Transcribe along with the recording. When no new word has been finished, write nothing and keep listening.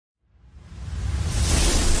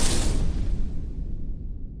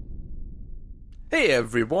Hey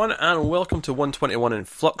everyone, and welcome to 121 in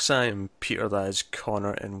Flux. I am Peter, that is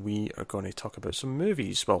Connor, and we are going to talk about some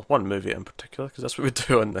movies. Well, one movie in particular, because that's what we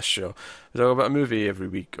do on this show. We talk about a movie every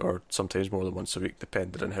week, or sometimes more than once a week,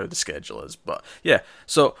 depending on how the schedule is. But yeah,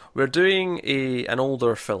 so we're doing an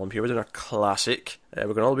older film here. We're doing a classic. We're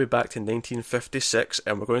going all the way back to 1956,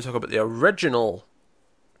 and we're going to talk about the original,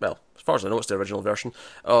 well, as far as I know, it's the original version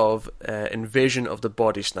of Invasion of the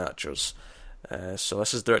Body Snatchers. So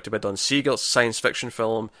this is directed by Don Siegel. It's a science fiction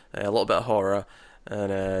film, a little bit of horror,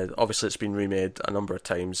 and obviously it's been remade a number of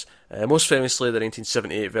times. Most famously, the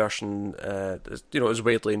 1978 version, is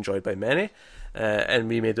widely enjoyed by many, and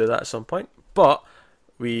we may do that at some point. But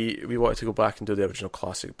we wanted to go back and do the original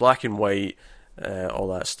classic, black and white, all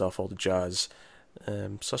that stuff, all the jazz.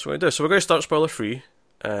 So that's what we're going to do. So we're going to start spoiler free,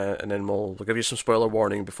 and then we'll give you some spoiler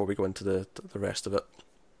warning before we go into the rest of it.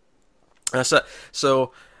 That's it.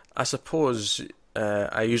 So I suppose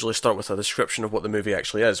I usually start with a description of what the movie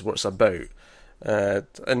actually is, what it's about.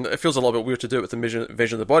 And it feels a little bit weird to do it with the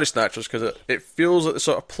Invasion of the Body Snatchers, because it feels like the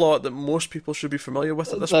sort of plot that most people should be familiar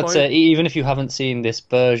with at this point. That's it. Even if you haven't seen this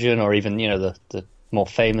version, or even, the more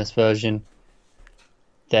famous version,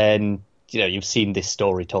 then, you've seen this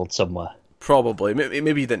story told somewhere. Probably.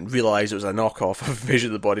 Maybe you didn't realise it was a knockoff of Invasion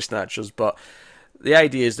of the Body Snatchers, but the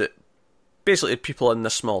idea is that basically people in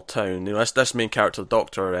this small town, this main character, the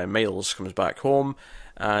Doctor, Miles, comes back home,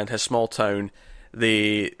 and his small town,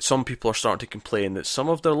 some people are starting to complain that some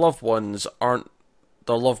of their loved ones aren't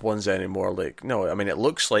their loved ones anymore. Like, no, I mean, it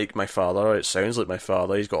looks like my father, it sounds like my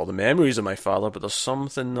father, he's got all the memories of my father, but there's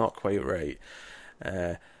something not quite right.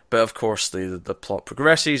 But of course, the plot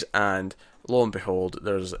progresses, and lo and behold,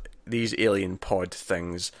 there's these alien pod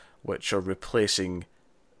things which are replacing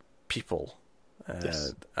people.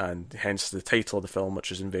 Yes. And hence the title of the film,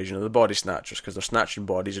 which is Invasion of the Body Snatchers, because they're snatching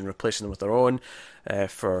bodies and replacing them with their own.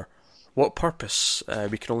 For what purpose,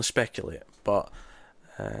 we can only speculate. But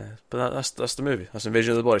that's the movie. That's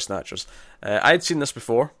Invasion of the Body Snatchers. I'd seen this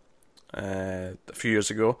before, a few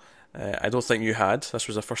years ago. I don't think you had. This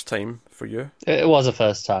was the first time for you. It was the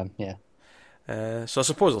first time, yeah. So I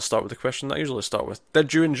suppose I'll start with the question that I usually start with.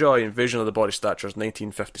 Did you enjoy Invasion of the Body Snatchers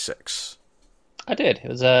 1956? I did. It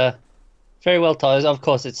was very well told. Of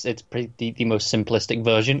course, it's pretty the most simplistic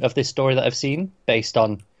version of this story that I've seen, based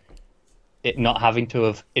on it not having to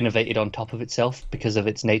have innovated on top of itself because of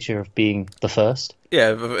its nature of being the first. Yeah,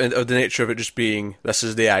 of the nature of it just being, this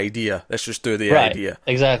is the idea. Let's just do the right, idea.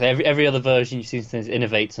 Exactly. Every other version you've seen since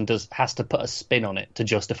innovates and has to put a spin on it to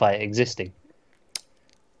justify it existing.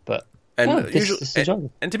 But this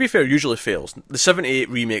and to be fair, usually fails. The 78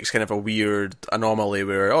 remake's kind of a weird anomaly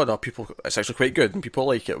where, it's actually quite good and people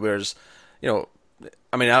like it, whereas,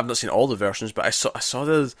 I mean, I've not seen all the versions, but I saw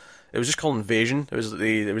it was just called Invasion. It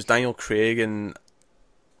was Daniel Craig and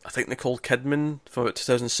I think Nicole Kidman from about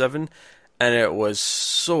 2007, and it was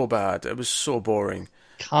so bad. It was so boring.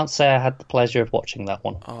 Can't say I had the pleasure of watching that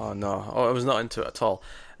one. Oh no, I was not into it at all.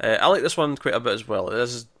 I like this one quite a bit as well.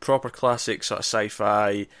 This is proper classic sort of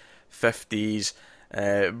sci-fi, 50s,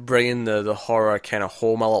 bringing the horror kind of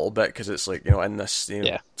home a little bit, because it's like, in this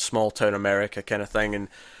small town America kind of thing,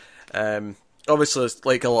 and obviously it's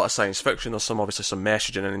like a lot of science fiction. There's obviously some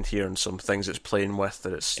messaging in here and some things it's playing with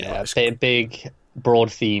that it's it's big broad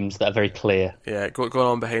themes that are very clear. Yeah, going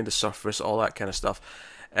on behind the surface, all that kind of stuff.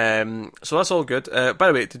 So that's all good. By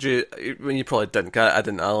the way, did you? When you probably didn't. I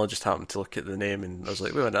didn't. I just happened to look at the name and I was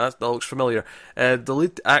like, wait a minute, that looks familiar. The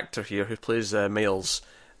lead actor here, who plays Miles,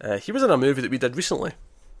 he was in a movie that we did recently.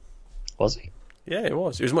 Was he? Yeah, he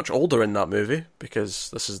was. He was much older in that movie because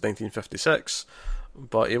this is 1956.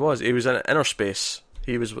 But he was in Inner Space.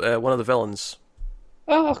 He was one of the villains.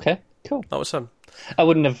 Oh, okay, cool. That was him. I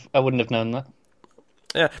wouldn't have known that.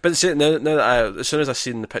 Yeah, but see, now that as soon as I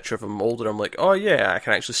seen the picture of him older, I'm like, oh yeah, I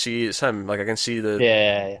can actually see it's him. Like I can see the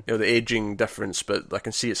the aging difference, but I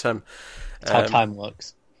can see it's him. That's how time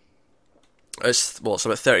works. It's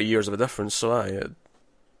about 30 years of a difference. So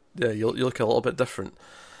you look a little bit different.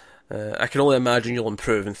 I can only imagine you'll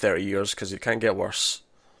improve in 30 years because it can't get worse.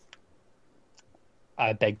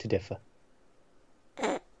 I beg to differ.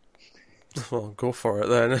 Well, go for it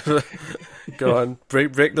then. Go on,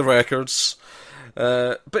 break the records.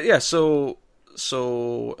 But yeah, so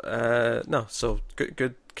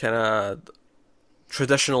good kind of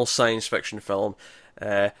traditional science fiction film.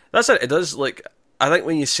 That's it. It does, like, I think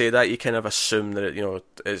when you say that, you kind of assume that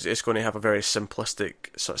it's going to have a very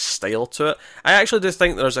simplistic sort of style to it. I actually do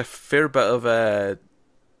think there's a fair bit of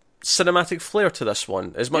cinematic flair to this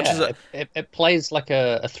one, as much as it plays like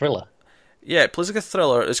a thriller. Yeah, it plays like a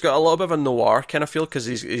thriller. It's got a little bit of a noir kind of feel because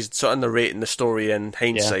he's sort of narrating the story in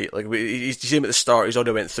hindsight. Yeah. Like you see him at the start, he's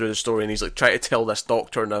already went through the story and he's like trying to tell this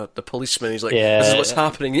doctor and the policeman. He's like, "This is what's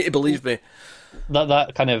happening. You need to believe me."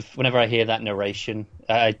 That kind of, whenever I hear that narration,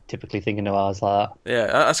 I typically think of noirs like that. Yeah,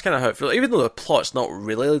 that's kind of how it feels. Even though the plot's not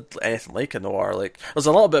really anything like a noir, like there's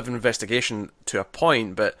a little bit of investigation to a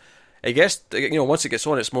point, but I guess once it gets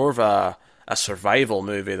on, it's more of a survival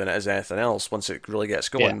movie than it is anything else. Once it really gets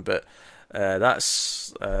going, Yeah. but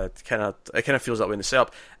that's kind of feels that way in the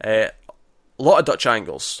setup. A lot of Dutch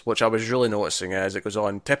angles, which I was really noticing as it goes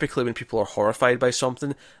on. Typically, when people are horrified by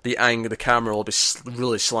something, the camera will be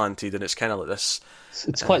really slanted, and it's kind of like this.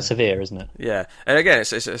 It's quite severe, isn't it? Yeah, and again,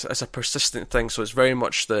 it's a persistent thing. So it's very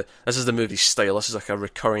much this is the movie's style. This is like a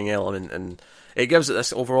recurring element, and it gives it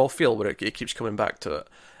this overall feel where it keeps coming back to it.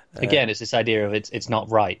 Again, it's this idea of it's not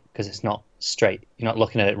right because it's not straight. You're not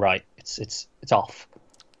looking at it right. It's off.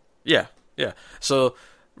 Yeah.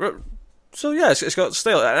 So yeah, it's got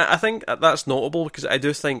style, and I think that's notable because I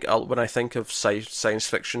do think when I think of science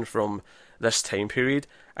fiction from this time period,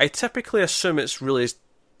 I typically assume it's really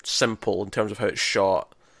simple in terms of how it's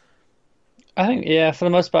shot. I think, yeah, for the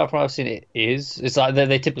most part, from what I've seen, it is. It's like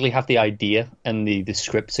they typically have the idea and the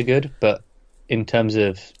scripts are good, but in terms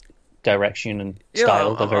of direction and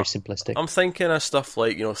style, they're very simplistic. I'm thinking of stuff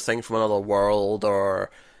like Thing from Another World or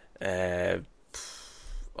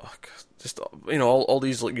just all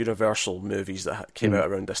these like Universal movies that came out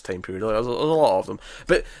around this time period. There's a lot of them,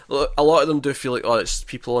 but a lot of them do feel like it's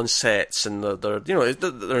people on sets and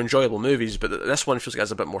they're enjoyable movies. But this one feels like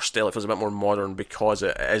it's a bit more stale. It feels a bit more modern because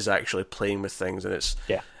it is actually playing with things and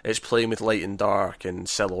it's playing with light and dark and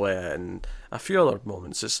silhouette and a few other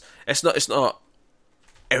moments. It's not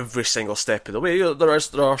every single step of the way. There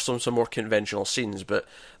are some more conventional scenes, but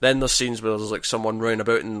then there's scenes where there's like someone running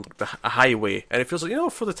about in a highway, and it feels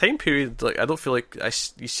like for the time period, like I don't feel like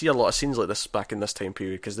you see a lot of scenes like this back in this time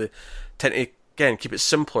period because they tend to again keep it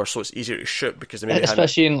simpler so it's easier to shoot because they maybe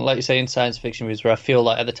especially in, like you say, in science fiction movies where I feel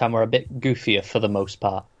like at the time we're a bit goofier for the most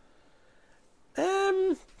part.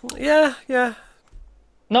 Yeah.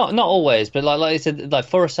 Not always, but like I said, like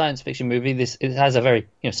for a science fiction movie, it has a very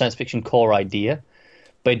science fiction core idea.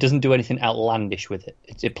 But it doesn't do anything outlandish with it.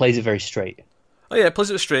 It plays it very straight. Oh yeah, it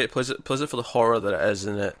plays it straight. It plays it for the horror that it is,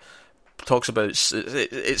 and it talks about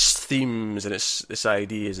its themes and its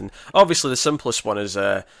ideas. And obviously, the simplest one is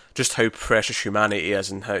just how precious humanity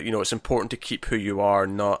is, and how it's important to keep who you are,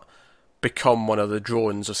 and not become one of the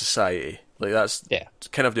drones of society. Like that's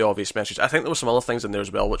kind of the obvious message. I think there were some other things in there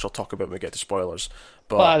as well, which I'll talk about when we get to spoilers.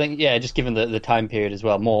 But I think just given the time period as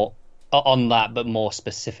well, more on that, but more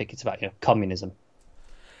specific. It's about communism.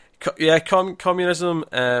 Yeah, communism.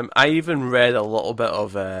 I even read a little bit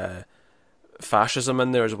of fascism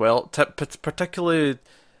in there as well. Particularly,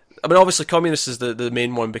 I mean, obviously, communist is the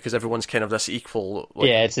main one because everyone's kind of this equal.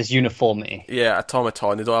 It's this uniformity. Yeah,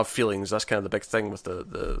 automaton. They don't have feelings. That's kind of the big thing with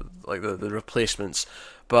the replacements.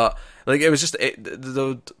 But like, it was just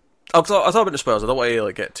I'll talk about the spoilers. I don't want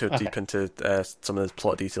to get too deep into some of the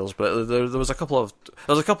plot details, but there was a couple of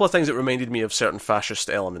things that reminded me of certain fascist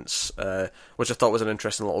elements, which I thought was an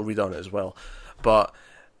interesting little read on it as well. But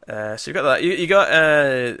so you got that. You got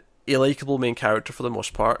a likable main character for the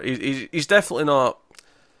most part. He's definitely not.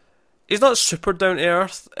 He's not super down to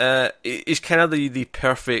earth. He's kind of the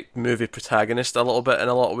perfect movie protagonist a little bit in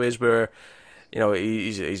a lot of ways where.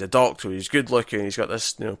 He's a doctor. He's good looking. He's got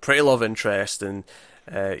this pretty love interest and.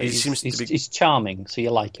 He's charming, so you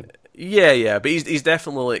like him. Yeah, but he's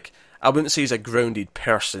definitely like I wouldn't say he's a grounded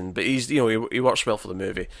person, but he's he works well for the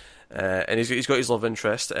movie, and he's got his love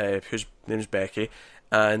interest, whose name's Becky,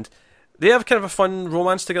 and they have kind of a fun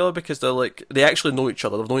romance together because they actually know each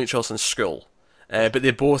other. They've known each other since school, but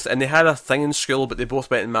they had a thing in school, but they both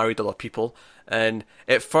went and married other people. And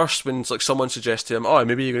at first, when someone suggests to him, "Oh,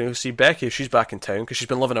 maybe you're going to go see Becky if she's back in town because she's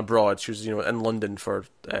been living abroad. She was in London for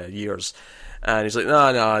years." And he's like, no,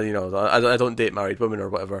 I don't date married women or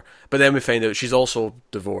whatever. But then we find out she's also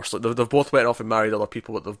divorced. Like they've both went off and married other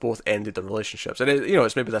people, but they've both ended their relationships. And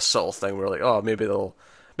it's maybe this subtle thing where maybe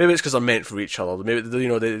it's because they're meant for each other. Maybe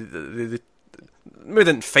they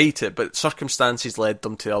didn't fight it, but circumstances led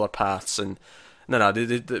them to other paths. And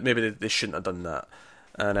maybe they shouldn't have done that.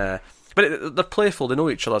 And but they're playful. They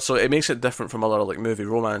know each other, so it makes it different from other movie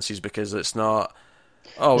romances because it's not.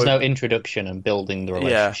 There's no introduction and building the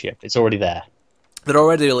relationship. Yeah. It's already there. They're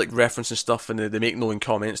already referencing stuff and they make knowing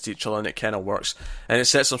comments to each other and it kind of works. And it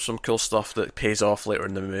sets up some cool stuff that pays off later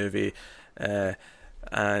in the movie.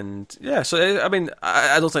 And yeah, so I mean,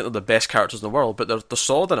 I don't think they're the best characters in the world, but they're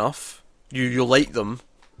solid enough. You like them.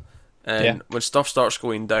 And when stuff starts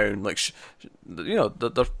going down,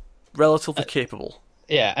 they're relatively capable.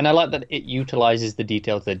 Yeah, and I like that it utilizes the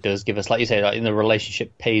details that it does give us. Like you say, like in the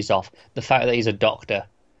relationship pays off. The fact that he's a doctor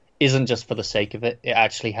isn't just for the sake of it. It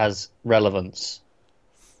actually has relevance.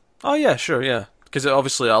 Oh yeah, sure, yeah. Because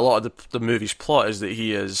obviously a lot of the movie's plot is that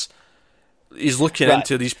he's looking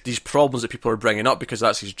into these problems that people are bringing up because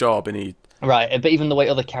that's his job, and he. Right, but even the way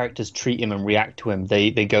other characters treat him and react to him,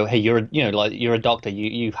 they go, "Hey, you're a doctor.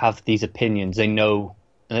 You have these opinions." They know,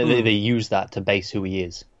 they use that to base who he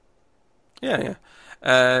is. Yeah.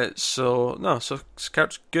 So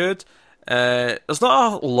character's good. There's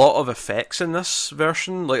not a lot of effects in this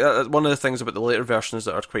version. Like one of the things about the later versions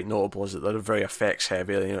that are quite notable is that they're very effects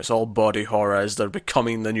heavy. It's all body horror as they're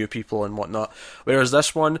becoming the new people and whatnot. Whereas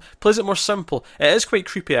this one plays it more simple. It is quite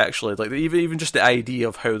creepy actually. Like even just the idea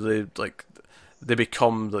of how they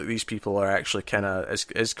become like these people are actually kind of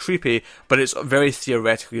is creepy, but it's very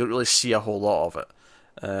theoretical. You don't really see a whole lot of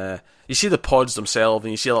it. You see the pods themselves,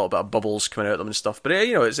 and you see a little bit of bubbles coming out of them and stuff. But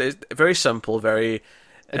it's very simple, very.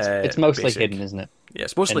 It's mostly basic. hidden, isn't it? Yeah,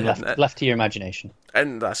 it's mostly hidden. Left to your imagination.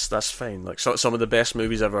 And that's fine. Like some of the best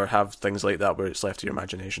movies ever have things like that where it's left to your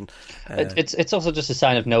imagination. It's also just a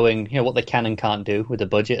sign of knowing what they can and can't do with the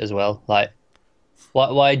budget as well. Like,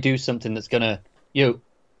 why do something that's gonna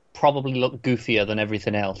probably look goofier than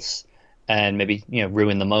everything else, and maybe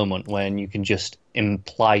ruin the moment when you can just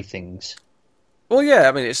imply things. Well, yeah,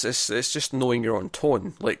 I mean it's just knowing your own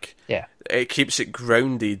tone. Like, yeah, it keeps it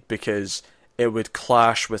grounded because it would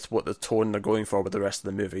clash with what the tone they're going for with the rest of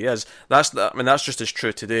the movie is. That's just as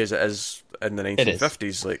true today as it is in the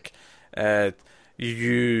 1950s. Like,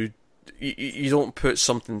 you don't put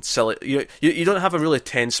something silly. You don't have a really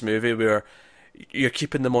tense movie where you're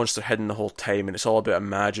keeping the monster hidden the whole time, and it's all about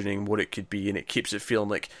imagining what it could be, and it keeps it feeling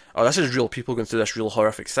like, oh, this is real people going through this real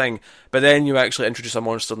horrific thing. But then you actually introduce a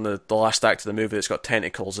monster in the last act of the movie that's got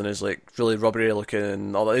tentacles and is like really rubbery looking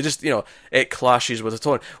and all that. It just it clashes with the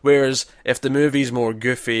tone. Whereas if the movie's more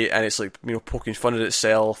goofy and it's like poking fun at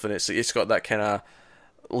itself and it's got that kind of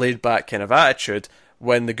laid back kind of attitude,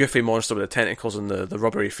 when the goofy monster with the tentacles and the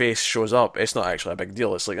rubbery face shows up, it's not actually a big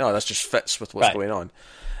deal. It's like, oh, that just fits with what's going on.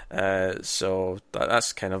 So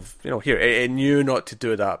that's kind of here. It knew not to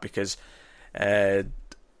do that because another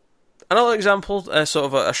example, sort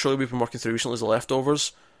of a show we've been working through recently is The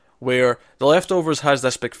Leftovers, where The Leftovers has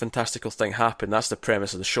this big fantastical thing happen. That's the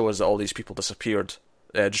premise of the show, is that all these people disappeared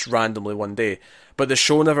just randomly one day. But the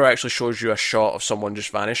show never actually shows you a shot of someone just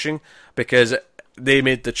vanishing because they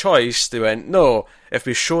made the choice. They went, no, if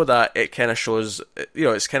we show that, it kind of shows,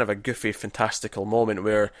 it's kind of a goofy, fantastical moment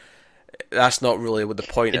where that's not really what the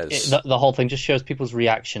point is. The whole thing just shows people's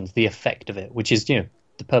reactions, the effect of it, which is, the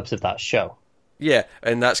purpose of that show. Yeah,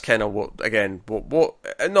 and that's kind of what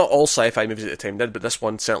not all sci-fi movies at the time did, but this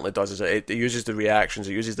one certainly does, is it uses the reactions,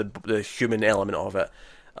 it uses the human element of it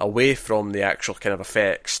away from the actual kind of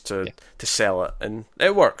effects to sell it, and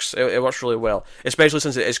it works. It works really well, especially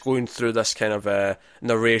since it is going through this kind of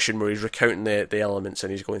narration where he's recounting the elements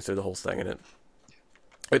and he's going through the whole thing, and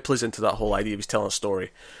it plays into that whole idea of he's telling a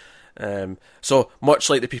story. So much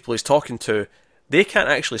like the people he's talking to, they can't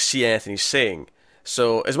actually see anything he's saying.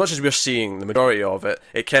 So as much as we're seeing the majority of it,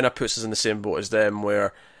 it kind of puts us in the same boat as them,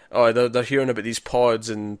 where they're hearing about these pods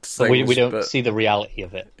and things. We don't see the reality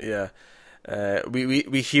of it. Yeah.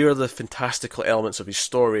 We hear the fantastical elements of his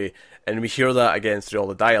story, and we hear that again through all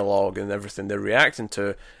the dialogue and everything they're reacting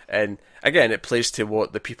to, and again it plays to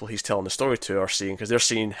what the people he's telling the story to are seeing, because they're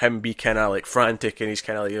seeing him be kind of like frantic, and he's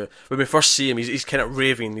kind of like, when we first see him, he's kind of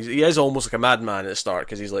raving. He is almost like a madman at the start,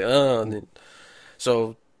 because he's like, and then,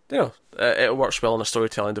 so it works well on a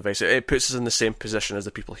storytelling device. It puts us in the same position as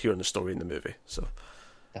the people hearing the story in the movie. So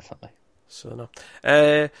definitely. So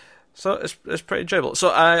no. So it's pretty enjoyable. So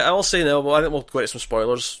I will say now, I think we'll go into some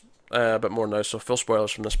spoilers a bit more now, so full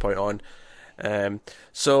spoilers from this point on.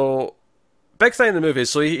 So, big thing in the movie,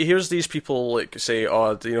 so he hears these people like say,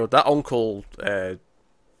 that uncle,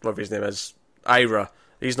 whatever his name is, Ira,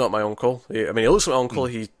 he's not my uncle. He looks like my uncle,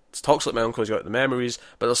 he talks like my uncle, he's got the memories,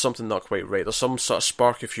 but there's something not quite right. There's some sort of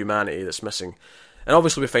spark of humanity that's missing. And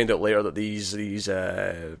obviously we find out later that these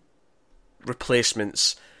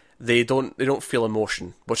replacements, they don't feel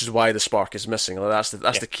emotion, which is why the spark is missing. That's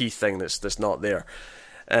the key thing that's not there.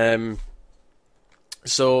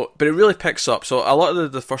 So, but it really picks up. So a lot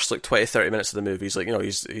of the first 20-30 minutes of the movie,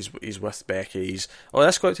 he's with Becky.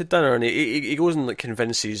 Let's go out to dinner, and he goes and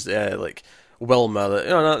convinces Wilma that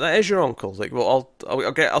that is your uncle. Like, well,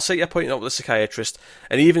 I'll set you appointment up with the psychiatrist,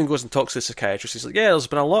 and he even goes and talks to the psychiatrist. He's like, yeah, there's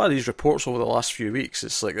been a lot of these reports over the last few weeks.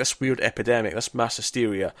 It's like this weird epidemic, this mass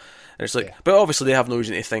hysteria, and it's like, but obviously they have no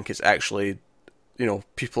reason to think it's actually,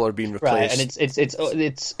 people are being Right, replaced. and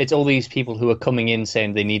it's all these people who are coming in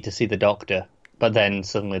saying they need to see the doctor, but then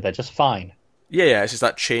suddenly they're just fine. Yeah, it's just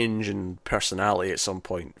that change in personality at some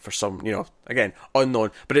point for some, again,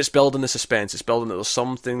 unknown. But it's building the suspense. It's building that there's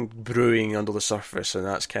something brewing under the surface, and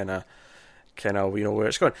that's kind of, where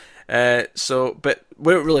it's going. But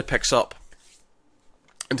where it really picks up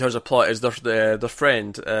in terms of plot is their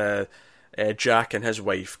friend, Jack and his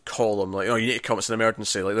wife call him, like, you need to come, it's an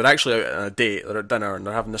emergency. Like, they're actually out on a date, they're at dinner, and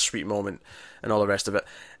they're having this sweet moment, and all the rest of it.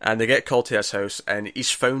 And they get called to his house, and he's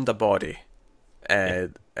found a body.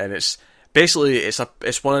 And it's... Basically,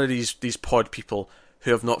 it's one of these pod people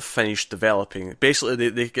who have not finished developing. Basically,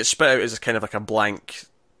 they get spit out as a kind of like a blank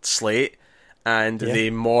slate, and they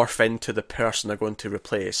morph into the person they're going to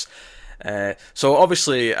replace. So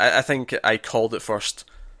obviously, I think I called it first.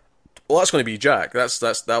 Well, that's going to be Jack.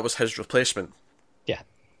 That was his replacement. Yeah.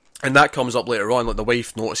 And that comes up later on, like the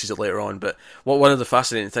wife notices it later on. But one of the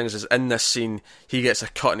fascinating things is in this scene, he gets a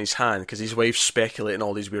cut in his hand because his wife's speculating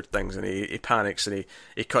all these weird things, and he panics and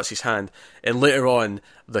he cuts his hand. And later on,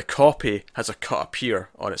 the copy has a cut appear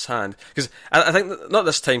on its hand. Because I think, not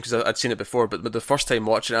this time because I'd seen it before, but the first time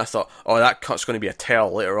watching it, I thought, oh, that cut's going to be a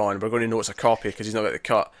tell later on. We're going to know it's a copy because he's not got the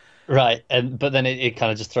cut. Right, but then it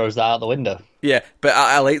kind of just throws that out the window. Yeah, but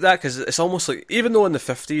I like that because it's almost like, even though in the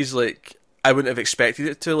 50s, like, I wouldn't have expected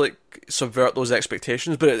it to, like, subvert those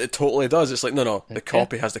expectations, but it totally does. It's like, no, the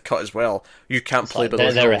copy has the cut as well. You can't play by those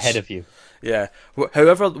rules. They're ahead of you. Yeah.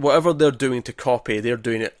 However, whatever they're doing to copy, they're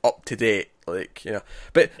doing it up to date. Like,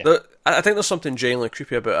 But I think there's something genuinely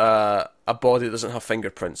creepy about a body that doesn't have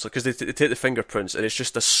fingerprints. Because they take the fingerprints and it's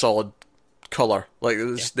just a solid colour. Like,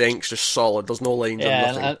 the ink's just solid. There's no lines or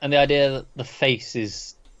nothing. And the idea that the face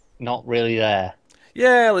is not really there.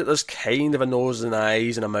 Yeah, like there's kind of a nose and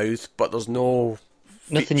eyes and a mouth, but there's no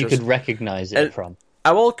nothing features. You could recognise it from.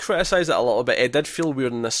 I will criticise it a little bit. It did feel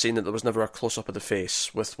weird in this scene that there was never a close-up of the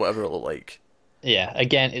face with whatever it looked like. Yeah,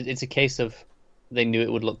 again, it's a case of they knew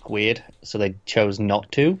it would look weird, so they chose not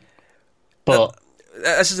to. But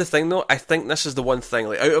this is the thing, though. I think this is the one thing,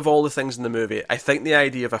 like, out of all the things in the movie, I think the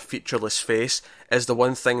idea of a featureless face is the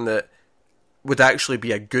one thing that would actually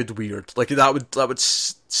be a good weird. Like, that would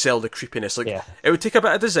sell the creepiness. Like, it would take a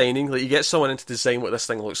bit of designing. Like, you get someone in to design what this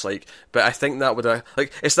thing looks like, but I think that would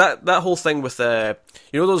like, it's that whole thing with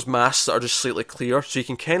those masks that are just slightly clear, so you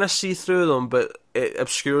can kind of see through them, but it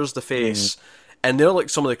obscures the face, and they're like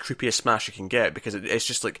some of the creepiest masks you can get because it's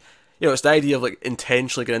just like, it's the idea of like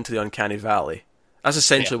intentionally getting into the uncanny valley. That's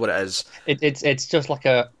essentially what it is. It's just like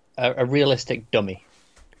a realistic dummy.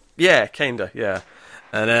 Yeah, kinda. Yeah.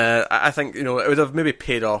 And I think, it would have maybe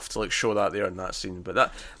paid off to like show that there in that scene,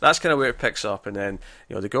 but that's kind of where it picks up, and then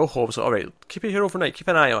they go home. So all right, keep it here overnight, keep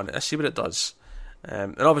an eye on it, let's see what it does.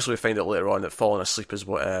 And obviously we find out later on that falling asleep is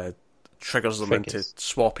what triggers them into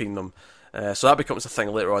swapping them. So that becomes a thing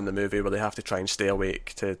later on in the movie where they have to try and stay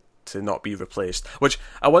awake to not be replaced. Which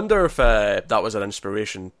I wonder if that was an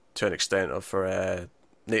inspiration to an extent for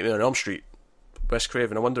Nightmare on Elm Street, Wes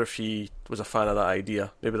Craven. I wonder if he was a fan of that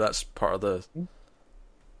idea. Maybe that's part of the.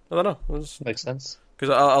 I don't know. Makes sense. Because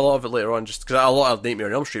a lot of it later on, just because a lot of Nightmare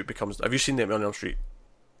on Elm Street becomes. Have you seen Nightmare on Elm Street?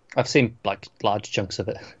 I've seen like large chunks of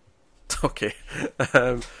it. Okay.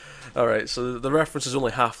 All right. So the reference is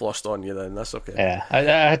only half lost on you. Then that's okay. Yeah, I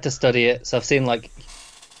had to study it, so I've seen like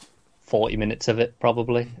 40 minutes of it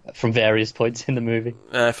probably from various points in the movie.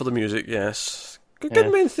 For the music, yes.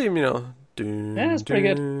 Good main theme, Dun, yeah, it's pretty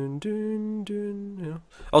good. Dun.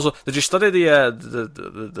 Also, did you study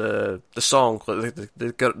the song like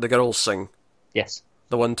the girls sing? Yes.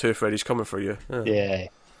 The 1-2 Freddy's coming for you. Yeah.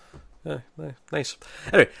 Nice.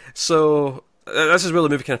 Anyway, so this is where the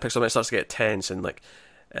movie kind of picks up and it starts to get tense, and like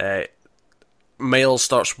Miles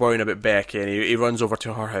starts worrying about Becky, and he runs over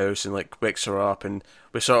to her house and like wakes her up, and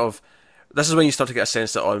we sort of. This is when you start to get a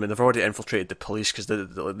sense that, they've already infiltrated the police, because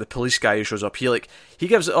the police guy who shows up, he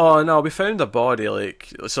gives, oh no, we found a body,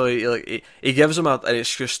 like, so he gives them and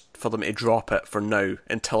it's just for them to drop it for now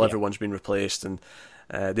until everyone's been replaced, and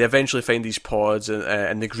they eventually find these pods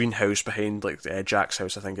in the greenhouse behind like Jack's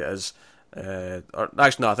house, I think it is, or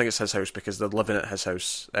actually no, I think it's his house because they're living at his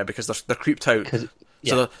house because they're creeped out,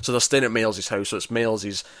 so they're staying at Miles's house, so it's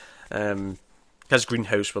Miles's his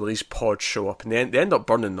greenhouse where these pods show up, and they end up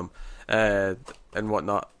burning them. And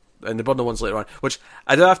whatnot, and they burn the ones later on. Which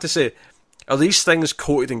I do have to say, are these things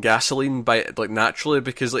coated in gasoline by like naturally?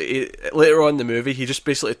 Because like later on in the movie, he just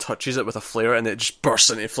basically touches it with a flare and it just bursts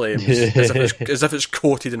into flames, as if it's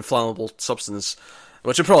coated in flammable substance,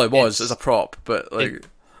 which it probably was as a prop. But like,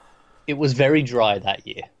 it was very dry that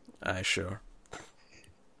year. Sure.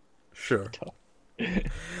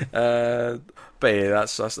 But yeah,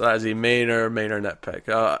 that is a minor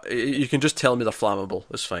nitpick. You can just tell me they're flammable.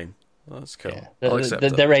 It's fine. That's cool. Yeah. I'll accept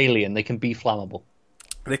it. They're alien. They can be flammable.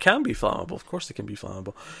 They can be flammable. Of course, they can be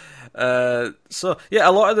flammable. So yeah,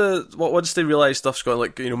 a lot of once they realise stuff's going,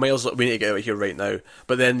 like, Miles, like, we need to get out of here right now.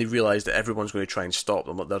 But then they realise that everyone's going to try and stop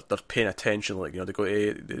them. Like, they're paying attention. Like, they go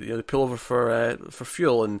they pull over for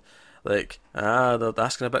fuel, and like they're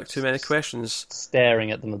asking a bit too many questions, staring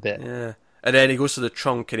at them a bit. Yeah. And then he goes to the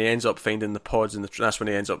trunk and he ends up finding the pods, and that's when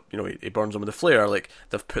he ends up, he burns them with the flare. Like,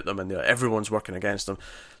 they've put them in there. Everyone's working against them.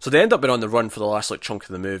 So they end up being on the run for the last, like, chunk of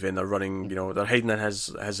the movie, and they're running, they're hiding in his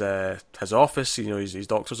office, his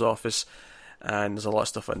doctor's office, and there's a lot of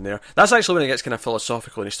stuff in there. That's actually when it gets kind of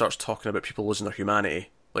philosophical, and he starts talking about people losing their humanity,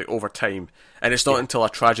 like, over time. And it's not until a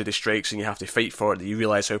tragedy strikes and you have to fight for it that you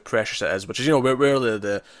realise how precious it is, which is, where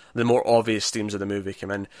the more obvious themes of the movie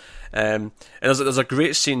come in. And there's a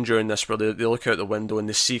great scene during this where they look out the window and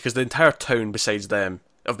they see, because the entire town besides them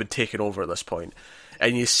have been taken over at this point,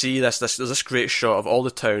 and you see there's this great shot of all the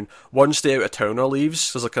town. Once the out of towner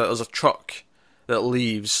leaves, there's a truck that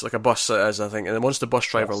leaves, like a bus it is, I think, and then once the bus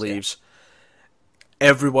driver leaves,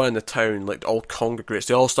 everyone in the town, like, all congregates.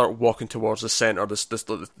 They all start walking towards the centre,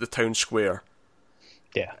 the town square.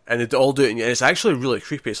 Yeah. And they all do it, and it's actually really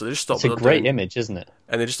creepy. So they just stop. It's a great image, isn't it?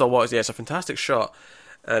 And they just all walk. Yeah, it's a fantastic shot.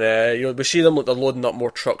 And we see them, like, they're loading up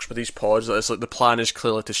more trucks with these pods. It's like the plan is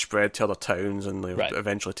clearly to spread to other towns and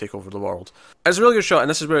eventually take over the world. It's a really good shot, and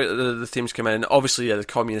this is where the themes come in. And obviously, the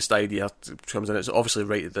communist idea comes in. It's obviously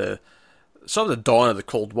right at the dawn of the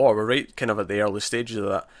Cold War. We're right kind of at the early stages of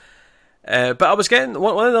that. But I was getting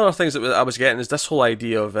one of the other things that I was getting is this whole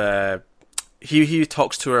idea of he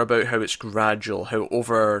talks to her about how it's gradual, how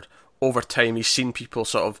over time he's seen people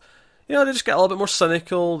sort of, they just get a little bit more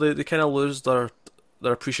cynical, they kind of lose their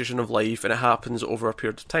appreciation of life, and it happens over a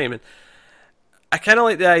period of time. And I kind of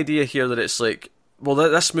like the idea here that it's like, well,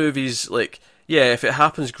 this movie's like, yeah, if it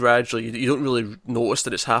happens gradually, you don't really notice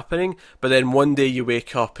that it's happening, but then one day you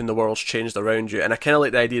wake up and the world's changed around you. And I kind of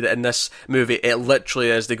like the idea that in this movie, it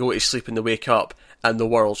literally is, they go to sleep and they wake up and the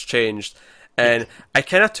world's changed. And I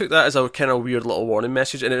kind of took that as a kind of weird little warning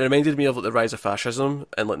message, and it reminded me of, like, the rise of fascism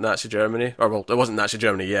in, like, Nazi Germany. Or, well, it wasn't Nazi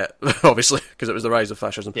Germany yet, obviously, because it was the rise of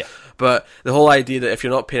fascism. Yeah. But the whole idea that if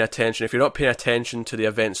you're not paying attention to the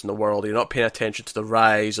events in the world, you're not paying attention to the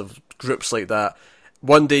rise of groups like that,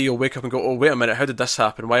 one day you'll wake up and go, oh, wait a minute, how did this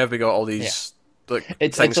happen? Why have we got all these like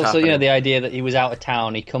it's things also happening? the idea that he was out of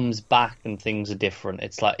town, he comes back and things are different.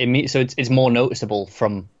 It's like it's more noticeable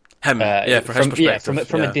from him, from his perspective,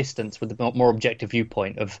 from a distance, with the more objective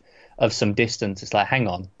viewpoint of some distance. It's like, hang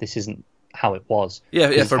on, this isn't how it was. Yeah,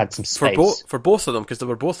 had some space. for both of them, because they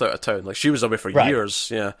were both out of town. Like, she was away for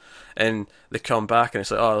years, and they come back and it's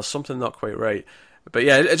like, oh, there's something not quite right. But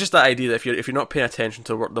yeah, it's just that idea that if you're not paying attention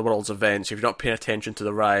to the world's events, if you're not paying attention to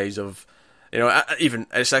the rise of, even,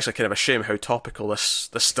 it's actually kind of a shame how topical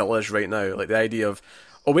this still is right now. Like, the idea of,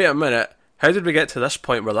 oh, wait a minute, how did we get to this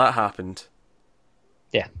point where that happened?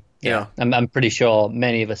 Yeah. I'm pretty sure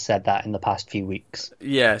many of us said that in the past few weeks.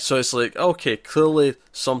 Yeah, so it's like, okay, clearly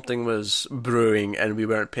something was brewing and we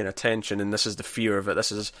weren't paying attention, and this is the fear of it.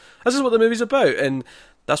 This is what the movie's about, and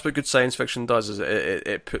that's what good science fiction does. Is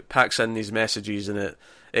it packs in these messages, and it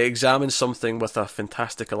examines something with a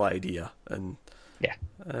fantastical idea, and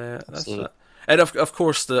that's it. And of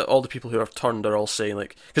course, all the people who are turned are all saying,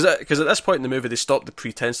 like, because at this point in the movie they stop the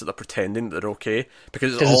pretense that they're pretending that they're okay,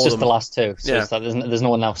 because it's just the last two, so it's like there's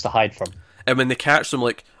no one else to hide from. And when they catch them,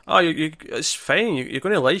 like, oh, it's fine, you're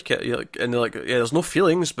going to like it, and they're like, yeah, there's no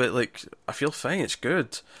feelings, but, like, I feel fine, it's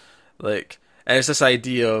good, like. And it's this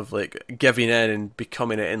idea of, like, giving in and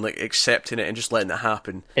becoming it and, like, accepting it and just letting it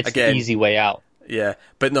happen. It's again, the easy way out. Yeah,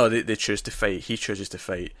 but no, they choose to fight. He chooses to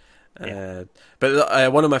fight. Yeah.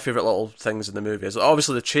 But one of my favourite little things in the movie is,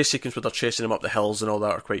 obviously, the chase sequence where they're chasing him up the hills and all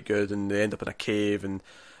that are quite good, and they end up in a cave and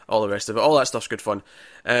all the rest of it. All that stuff's good fun.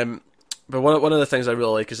 But one of the things I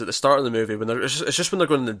really like is at the start of the movie, when it's just when they're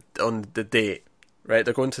going on the date, right?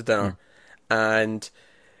 They're going to dinner, and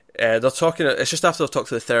they're talking. It's just after they've talked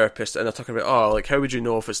to the therapist, and they're talking about, oh, like, how would you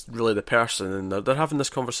know if it's really the person? And they're having this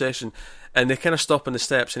conversation, and they kind of stop on the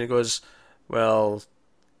steps, and he goes, well,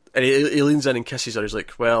 and he leans in and kisses her. He's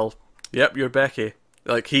like, well, yep, you're Becky.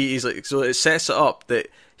 Like, he's like, so it sets it up that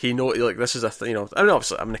he knows, like, this is I mean,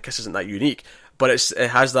 obviously, a kiss isn't that unique, but it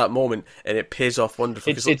has that moment, and it pays off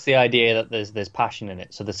wonderfully. It's the idea that there's passion in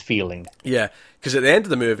it, so there's feeling. Yeah, because at the end of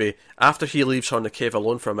the movie, after he leaves her in the cave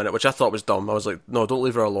alone for a minute, which I thought was dumb, I was like, no, don't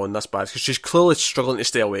leave her alone, that's bad, because she's clearly struggling to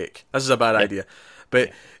stay awake. This is a bad idea.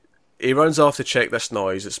 But he runs off to check this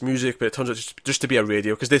noise. It's music, but it turns out just to be a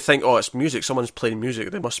radio, because they think, oh, it's music, someone's playing music,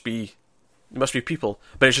 they must be There must be people,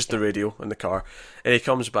 but it's just the radio in the car. And he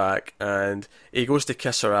comes back and he goes to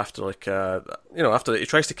kiss her after after he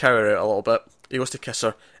tries to carry her out a little bit. He goes to kiss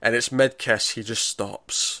her, and it's mid-kiss. He just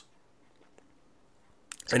stops.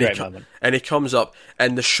 It's a great moment. And he comes up,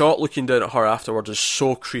 and the shot looking down at her afterwards is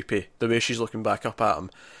so creepy. The way she's looking back up at him,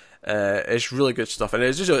 it's really good stuff. And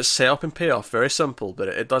it's just it's set up and payoff, very simple, but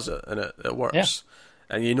it does it, and it works.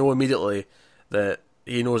 Yeah. And you know immediately that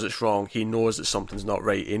he knows it's wrong. He knows that something's not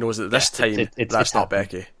right. He knows that this time that's not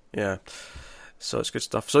Becky. Yeah. So it's good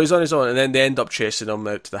stuff. So he's on his own, and then they end up chasing him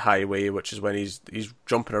out to the highway, which is when he's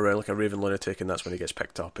jumping around like a raving lunatic, and that's when he gets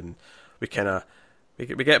picked up, and we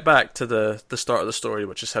get back to the start of the story,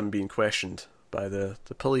 which is him being questioned by the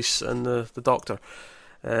police and the doctor.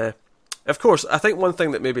 Of course, I think one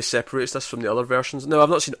thing that maybe separates this from the other versions. No, I've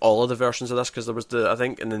not seen all of the versions of this because there was I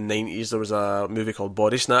think in the 90s there was a movie called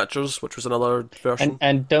Body Snatchers, which was another version.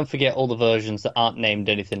 And don't forget all the versions that aren't named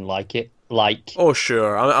anything like it. Like, oh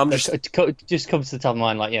sure, I'm just it just comes to the top of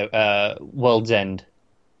mind, like World's End.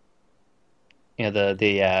 You know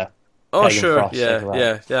the oh Megan sure, Frost,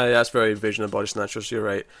 yeah. That's very Invasion of Body Snatchers. You're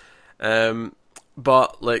right,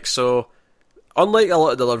 but like so, unlike a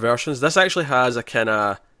lot of the other versions, this actually has a kind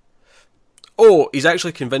of. Oh, he's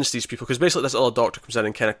actually convinced these people, because basically this other doctor comes in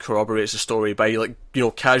and kind of corroborates the story by, like,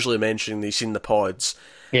 casually mentioning he's seen the pods.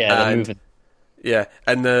 Yeah, they're moving. Yeah,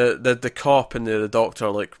 and the cop and the doctor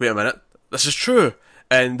are like, wait a minute, this is true.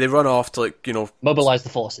 And they run off to, like, mobilize the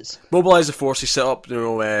forces. Mobilize the forces, set up,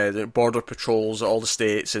 the border patrols at all the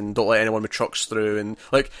states, and don't let anyone with trucks through. And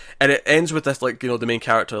it ends with this, like, the main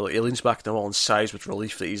character, like, he leans back in the wall and sighs with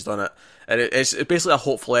relief that he's done it. And it's basically a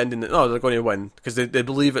hopeful ending that, no, they're going to win, because they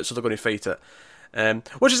believe it, so they're going to fight it.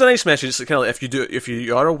 Which is a nice message. It's kind of like, if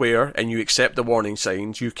you are aware and you accept the warning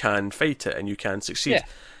signs, you can fight it and you can succeed.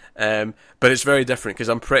 Yeah. But it's very different, because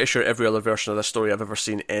I'm pretty sure every other version of this story I've ever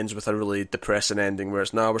seen ends with a really depressing ending where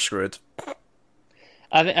it's, now we're screwed.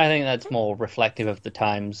 I think that's more reflective of the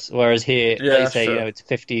times. Whereas here, like you say, sure. It's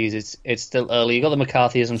 50s, it's still early. You got the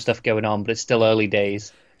McCarthyism stuff going on, but it's still early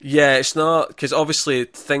days. Yeah, it's not, because obviously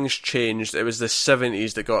things changed. It was the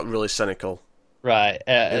 70s that got really cynical. Right.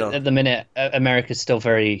 At the minute, America's still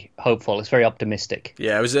very hopeful. It's very optimistic.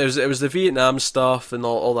 Yeah, it was the Vietnam stuff and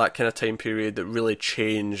all that kind of time period that really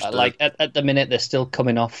changed. Like at the minute, they're still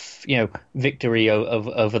coming off, victory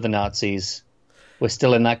over the Nazis. We're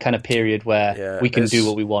still in that kind of period where we can do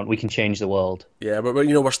what we want. We can change the world. Yeah, but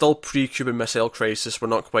we're still pre-Cuban Missile Crisis. We're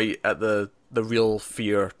not quite at the real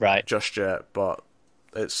fear just yet, but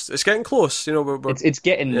it's getting close. It's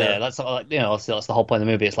getting there. That's that's the whole point of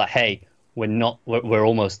the movie. It's like, hey, we're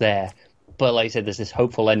almost there. But like you said, there's this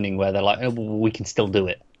hopeful ending where they're like, oh, we can still do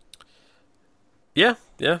it. Yeah.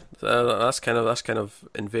 That's kind of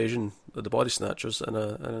Invasion of the Body Snatchers in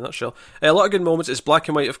a nutshell. A lot of good moments. It's black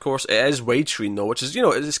and white, of course. It is widescreen though, which is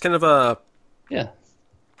it's kind of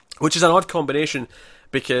which is an odd combination,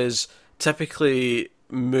 because typically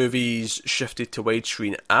movies shifted to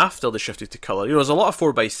widescreen after they shifted to colour. There's a lot of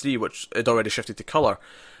 4:3 which had already shifted to colour.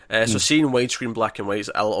 So seeing widescreen black and white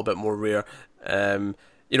is a little bit more rare. I'm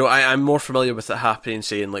more familiar with it happening,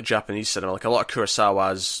 say, in like Japanese cinema. Like a lot of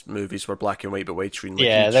Kurosawa's movies were black and white, but widescreen.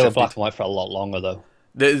 Like, they were black and white for a lot longer, though.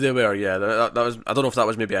 They were, yeah. That was. I don't know if that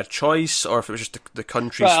was maybe a choice or if it was just the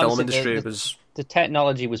country's film industry was. The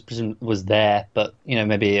technology was there, but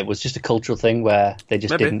maybe it was just a cultural thing where they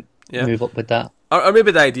just didn't move up with that. Or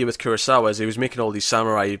maybe the idea with Kurosawa is he was making all these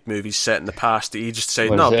samurai movies set in the past that he just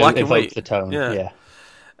said, no, black and white. The tone, yeah.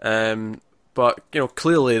 But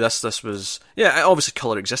clearly this was obviously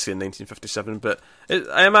colour existed in 1957, but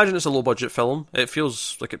I imagine it's a low budget film. It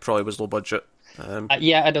feels like it probably was low budget.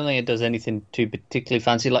 I don't think it does anything too particularly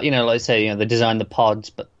fancy. Like like I say, they designed the pods,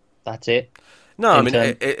 but that's it. No, I mean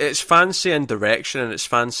it's fancy in direction and it's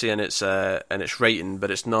fancy in its writing,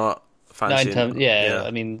 but it's not fancy.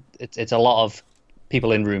 I mean it's a lot of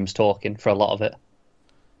people in rooms talking for a lot of it.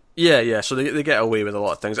 Yeah, so they get away with a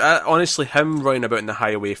lot of things. Honestly, him running about in the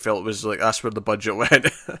highway felt was like that's where the budget went.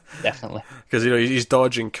 Definitely. Because, he's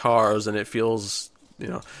dodging cars and it feels,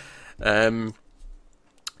 So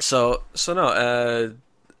no,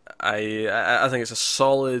 I think it's a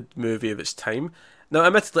solid movie of its time. Now,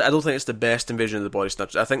 admittedly, I don't think it's the best Invasion of the Body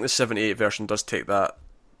Snatchers. I think the 78 version does take that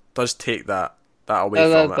away from it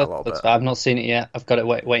a little bit. I've not seen it yet. I've got it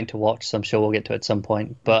waiting to watch, so I'm sure we'll get to it at some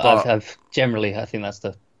point. But I've generally, I think that's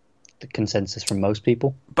the consensus from most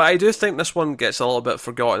people. But I do think this one gets a little bit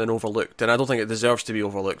forgotten and overlooked, and I don't think it deserves to be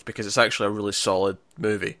overlooked because it's actually a really solid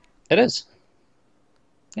movie. It is.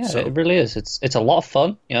 Yeah, it really is. It's a lot of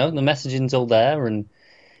fun. The messaging's all there, and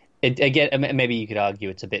again, maybe you could argue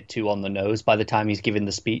it's a bit too on the nose by the time he's giving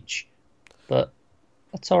the speech, but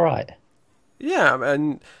that's all right. Yeah,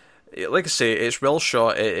 and like I say, it's well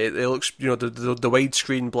shot. It looks, the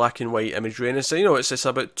widescreen black and white imagery, and it's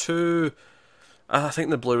about two. I think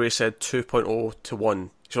the Blu-ray said 2.0 to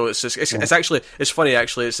 1. So it's actually, it's funny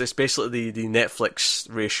actually. It's basically the Netflix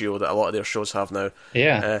ratio that a lot of their shows have now.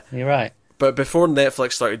 Yeah, you're right. But before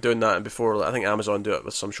Netflix started doing that, and before I think Amazon do it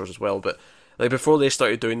with some shows as well, but like before they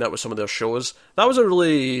started doing that with some of their shows, that was a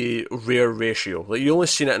really rare ratio. Like you only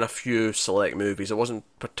seen it in a few select movies. It wasn't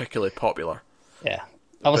particularly popular. Yeah,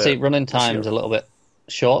 obviously running time's a little bit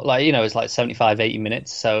short. Like it's like 75, 80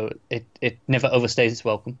 minutes, so it never overstays its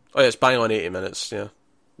welcome. Oh yeah, it's bang on 80 minutes. Yeah.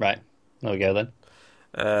 Right. There we go then.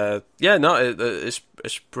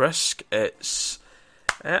 It's brisk. I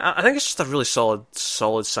think it's just a really solid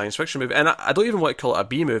science fiction movie, and I don't even want to call it a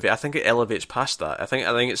B movie. I think it elevates past that. I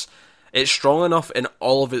think it's strong enough in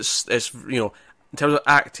all of its in terms of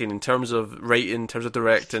acting, in terms of writing, in terms of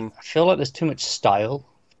directing. I feel like there's too much style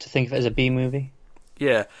to think of it as a B movie.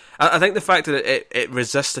 Yeah, I think the fact that it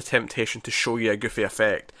resists the temptation to show you a goofy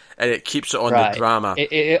effect, and it keeps it on the drama.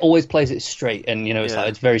 It always plays it straight, and it's like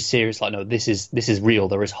it's very serious. Like, no, this is real.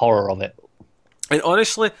 There is horror of it. And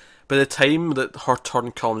honestly, by the time that her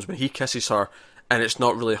turn comes, when he kisses her, and it's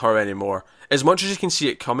not really her anymore, as much as you can see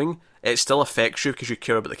it coming, it still affects you because you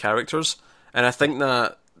care about the characters. And I think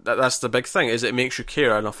that's the big thing, is it makes you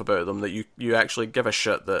care enough about them that you actually give a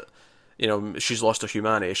shit that she's lost her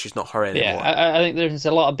humanity. She's not her anymore. Yeah, I think there's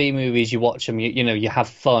a lot of B movies. You watch them, you have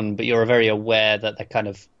fun, but you're very aware that they're kind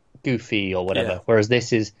of goofy or whatever. Yeah. Whereas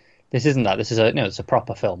this isn't that. This is it's a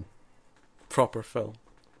proper film. Proper film.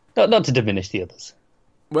 Not to diminish the others.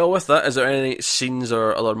 Well, with that, is there any scenes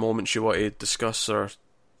or other moments you want to discuss or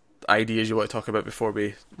ideas you want to talk about before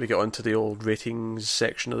we get onto the old ratings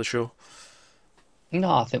section of the show?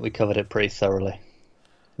 No, I think we covered it pretty thoroughly.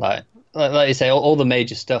 Like you say, all the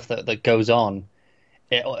major stuff that goes on,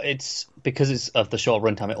 it's because it's of the short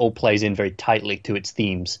runtime. It all plays in very tightly to its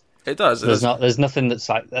themes. It does. There's nothing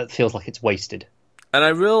that feels like it's wasted. And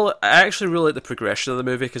I actually really like the progression of the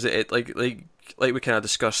movie, because it like we kind of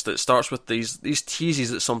discussed, it starts with these teases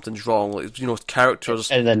that something's wrong, like characters,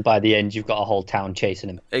 and then by the end you've got a whole town chasing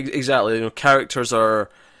him. Exactly, characters are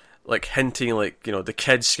like hinting, like the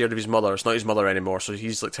kid's scared of his mother. It's not his mother anymore, so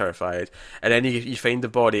he's like terrified. And then you find the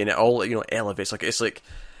body, and it all elevates.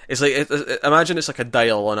 Imagine it's like a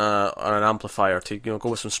dial on an amplifier to go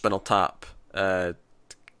with some Spinal Tap kind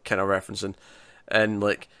of referencing, and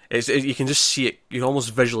like you can just see it. You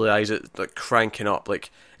almost visualize it like cranking up.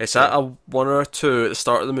 Like it's at a 1 or a 2 at the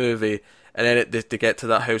start of the movie, and then they get to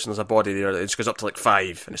that house and there's a body there. It just goes up to like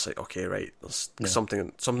 5, and it's like, okay, right,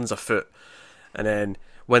 something's afoot. And then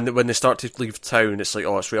when they start to leave town, it's like,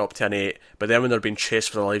 oh, it's right up to an 8. But then when they're being chased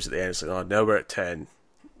for their lives at the end, it's like, oh, now we're at 10,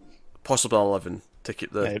 possibly 11 to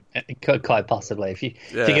keep the. It could quite possibly. If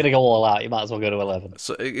you're going to go all out, you might as well go to 11.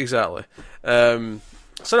 So exactly.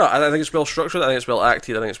 So no, I think it's well structured. I think it's well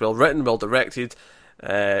acted. I think it's well written, well directed.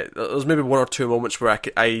 There's maybe 1 or 2 moments where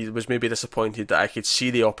I was maybe disappointed that I could see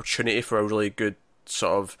the opportunity for a really good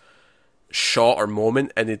sort of shot or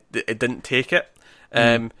moment, and it didn't take it.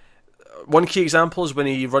 One key example is when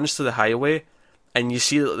he runs to the highway, and you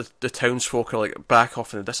see that the townsfolk are like back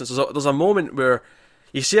off in the distance. There's a moment where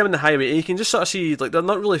you see them in the highway, and you can just sort of see, like, they're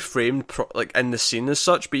not really framed like in the scene as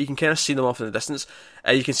such, but you can kind of see them off in the distance,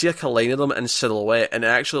 and you can see like a line of them in silhouette, and it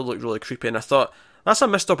actually looked really creepy. And I thought, that's a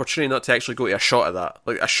missed opportunity not to actually go to a shot of that,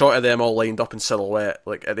 like a shot of them all lined up in silhouette,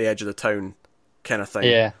 like at the edge of the town, kind of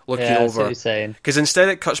thing. Looking over. That's what you're saying. Because instead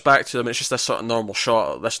it cuts back to them. It's just this sort of normal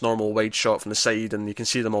shot, this normal wide shot from the side, and you can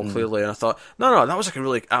see them all clearly. And I thought, no, that was like a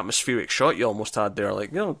really atmospheric shot you almost had there.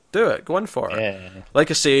 Like, do it, go in for it. Yeah. Like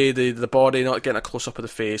I say, the body, not getting a close up of the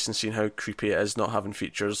face and seeing how creepy it is, not having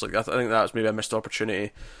features. Like I think that was maybe a missed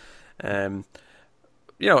opportunity. And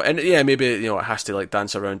maybe it has to like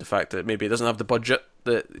dance around the fact that maybe it doesn't have the budget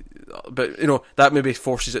but that maybe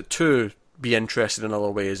forces it to be interested in other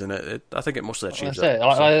ways, and I think it mostly achieves that.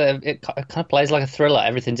 It kind of plays like a thriller.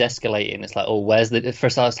 Everything's escalating. It's like, oh, where's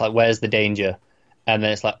the danger, and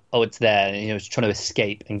then it's like, oh, it's there, and it's trying to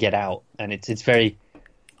escape and get out, and it's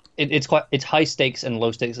high stakes and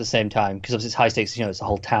low stakes at the same time, because obviously it's high stakes. It's the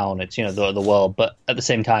whole town. It's the world, but at the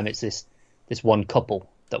same time, it's this one couple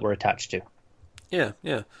that we're attached to. Yeah,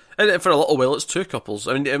 and for a little while, it's 2 couples.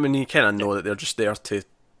 I mean, you kind of know that they're just there to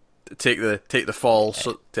take the fall,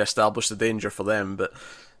 so to establish the danger for them. But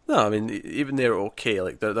no, I mean, even they're okay.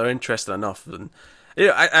 Like they're interested enough, and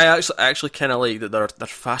I actually kind of like that they're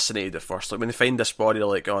fascinated at first. Like when they find this body, they're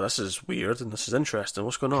like, oh, this is weird and this is interesting.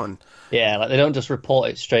 What's going on? Yeah, like they don't just report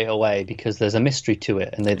it straight away, because there's a mystery to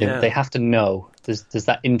it, and they have to know. There's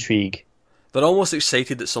that intrigue they're almost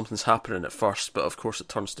excited that something's happening at first, but of course it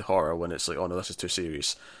turns to horror when it's like, oh no, this is too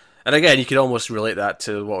serious. And again, you could almost relate that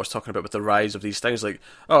to what I was talking about with the rise of these things. Like,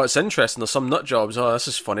 oh, it's interesting. There's some nut jobs. Oh, this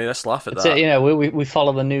is funny. Let's laugh at that. You know, we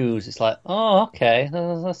follow the news. It's like, oh, okay,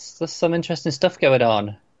 there's some interesting stuff going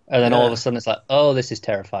on, and then all of a sudden it's like, oh, this is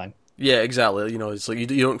terrifying. Yeah, exactly. You know, it's like you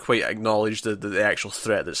don't quite acknowledge the actual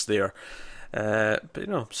threat that's there. But you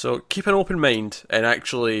know, so keep an open mind and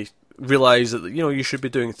actually realize that you should be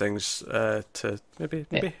doing things to maybe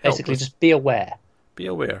help basically us. Just be aware. Be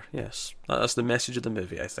aware, yes. That's the message of the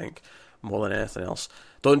movie, I think, more than anything else.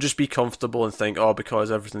 Don't just be comfortable and think, oh, because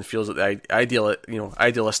everything feels like the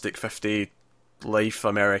idealistic 50 life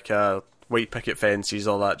America, white picket fences,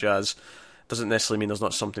 all that jazz, doesn't necessarily mean there's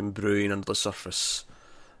not something brewing under the surface.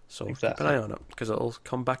 So exactly. Keep an eye on it, because it'll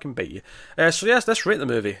come back and bite you. So yes, let's rate the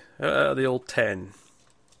movie out of the old 10.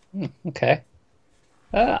 Okay.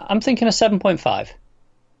 I'm thinking a 7.5.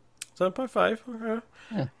 7.5? Okay.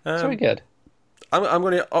 Yeah, it's very good. I'm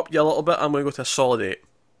going to up you a little bit. I'm going to go to a solid 8.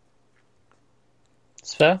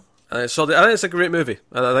 It's fair. I think it's a great movie.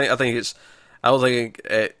 I think it's. I don't think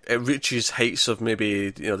it reaches heights of maybe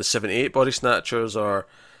the 78 Body Snatchers or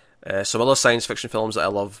some other science fiction films that I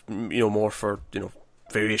love. More for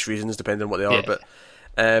various reasons depending on what they are. But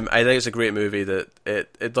I think it's a great movie that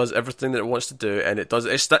it does everything that it wants to do, and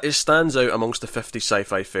it stands out amongst the 50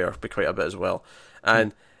 sci-fi fare by quite a bit as well.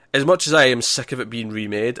 And as much as I am sick of it being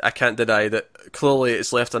remade, I can't deny that clearly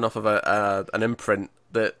it's left enough of an imprint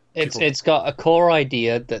that it's got a core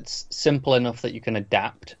idea that's simple enough that you can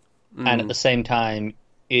adapt, and at the same time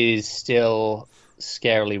is still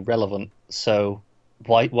scarily relevant. So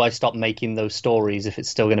why stop making those stories if it's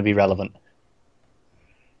still going to be relevant?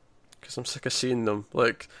 Because I'm sick of seeing them.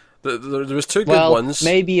 Like there was two good ones.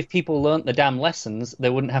 Maybe if people learnt the damn lessons, they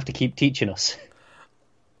wouldn't have to keep teaching us.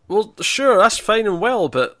 Well, sure, that's fine and well,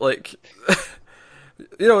 but like,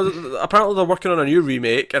 apparently they're working on a new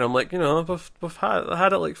remake, and I'm like, we've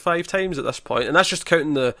had it like 5 times at this point, and that's just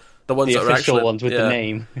counting the ones that are actually official ones with the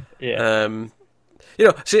name. Yeah.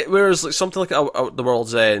 See, whereas like something like Out the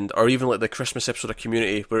World's End, or even like the Christmas episode of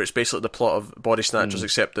Community, where it's basically the plot of Body Snatchers,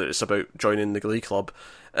 except that it's about joining the Glee Club,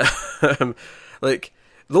 like.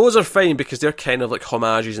 Those are fine because they're kind of like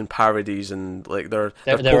homages and parodies, and like they're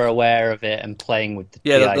aware of it and playing with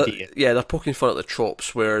the idea. They're poking fun at the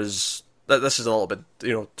tropes, whereas this is a little bit,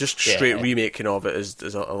 just straight remaking of it is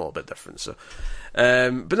a little bit different. So,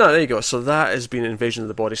 but no, there you go. So that has been Invasion of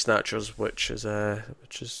the Body Snatchers, which is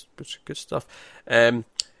good stuff. So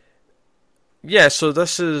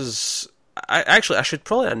this is. I should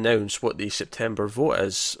probably announce what the September vote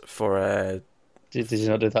is for. Did you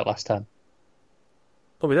not do that last time?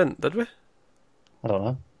 Oh, we didn't, did we? I don't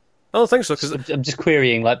know. I don't think so. Cause I'm just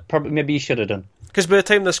querying. Like, probably, maybe you should have done. Because by the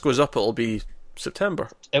time this goes up, it'll be September.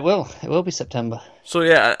 It will. It will be September. So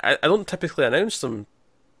yeah, I don't typically announce them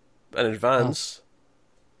in advance.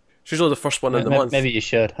 It's usually the first one in the month. Maybe you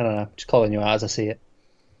should. I don't know. Just calling you out as I see it.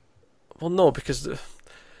 Well, no, because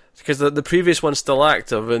the previous one's still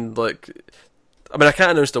active, and like, I mean, I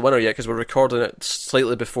can't announce the winner yet because we're recording it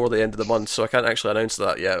slightly before the end of the month, so I can't actually announce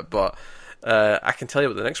that yet. But I can tell you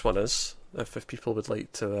what the next one is if people would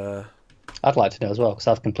like to. I'd like to know as well because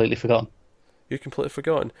I've completely forgotten. You've completely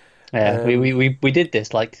forgotten. Yeah, we did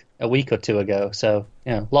this like a week or two ago, so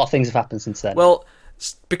a lot of things have happened since then. Well,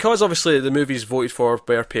 because obviously the movie's voted for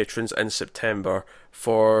by our patrons in September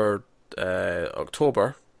for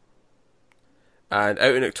October, and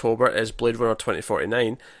out in October is Blade Runner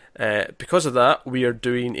 2049. Because of that, we are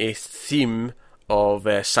doing a theme of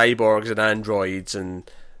cyborgs and androids and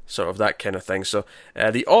sort of that kind of thing. So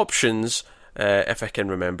the options, if I can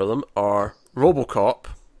remember them, are RoboCop,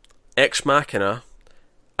 Ex Machina,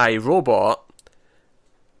 iRobot,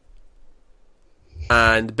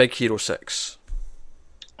 and Big Hero 6.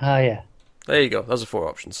 Ah, yeah. There you go. Those are 4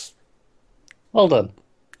 options. Well done.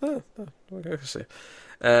 What can I say?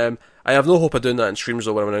 I have no hope of doing that in streams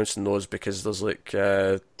though when I'm announcing those because there's like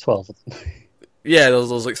 12. Yeah,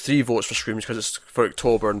 there's like 3 votes for streams because it's for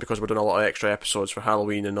October and because we're doing a lot of extra episodes for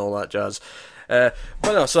Halloween and all that jazz. But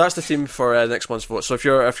no, so that's the theme for next month's vote. So if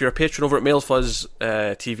you're a patron over at MailFuzz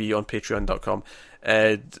TV on Patreon.com,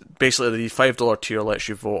 basically the $5 tier lets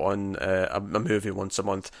you vote on a movie once a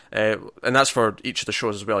month, and that's for each of the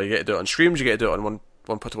shows as well. You get to do it on streams, you get to do it on one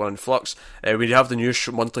put one in Flux. We have the new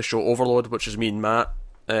monthly show Overload, which is me and Matt.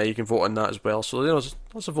 You can vote on that as well. So there's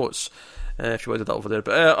lots of votes if you want to do that over there.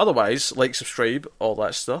 But otherwise, like, subscribe, all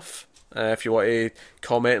that stuff. If you want to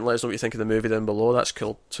comment and let us know what you think of the movie down below, that's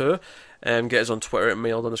cool too. Get us on Twitter at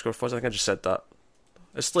mail_fuzz. I think I just said that.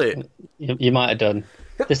 It's late. You might have done.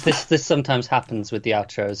 This sometimes happens with the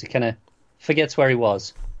outros. He kind of forgets where he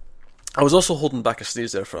was. I was also holding back a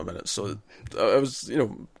sneeze there for a minute, so I was,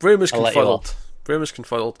 very much I'll let you confuddled. off. Very much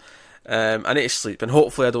confuddled. I need to sleep, and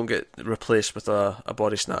hopefully I don't get replaced with a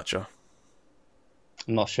body snatcher.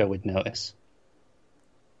 I'm not sure we'd notice.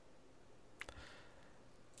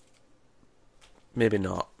 Maybe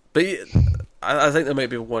not, but I think there might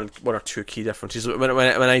be one or two key differences. When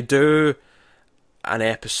I do an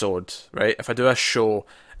episode, right? If I do a show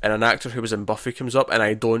and an actor who was in Buffy comes up and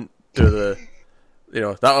I don't do the,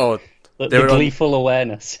 The they were on- gleeful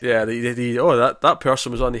awareness. yeah, that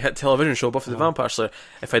person was on the hit television show Buffy the Vampire Slayer.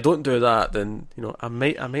 If I don't do that, then I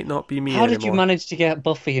might not be me How anymore. did you manage to get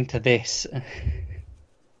Buffy into this?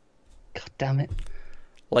 God damn it.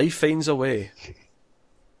 Life finds a way.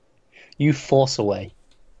 You force away.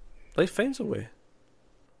 Life finds a way.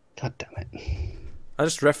 God damn it. I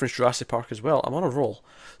just referenced Jurassic Park as well. I'm on a roll.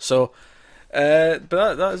 So, but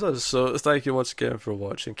that is us. So thank you once again for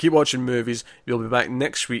watching. Keep watching movies. We'll be back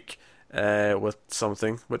next week with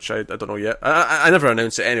something, which I don't know yet. I never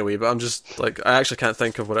announce it anyway, but I'm just I actually can't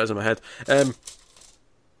think of what it is in my head.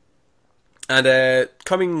 And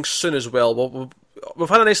coming soon as well, we've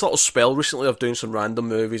had a nice little spell recently of doing some random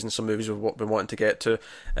movies and some movies we've been wanting to get to.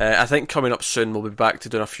 I think coming up soon we'll be back to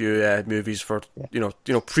doing a few movies for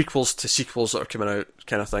prequels to sequels that are coming out,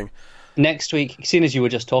 kind of thing. Next week, seeing as you were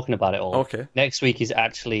just talking about it all, Okay. Next week is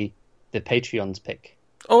actually the Patreon's pick.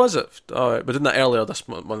 Oh, is it? All right, we did that earlier this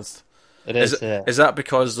month. It is. Is that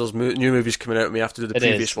because there's new movies coming out and we have to do the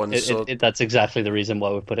previous ones? That's exactly the reason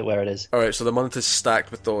why we put it where it is. All right, so the month is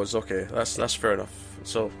stacked with those. Okay, that's fair enough.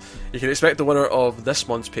 So you can expect the winner of this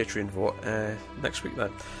month's Patreon vote next week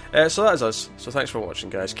then. So that is us. So thanks for watching,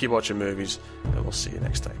 guys. Keep watching movies, and we'll see you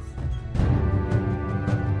next time.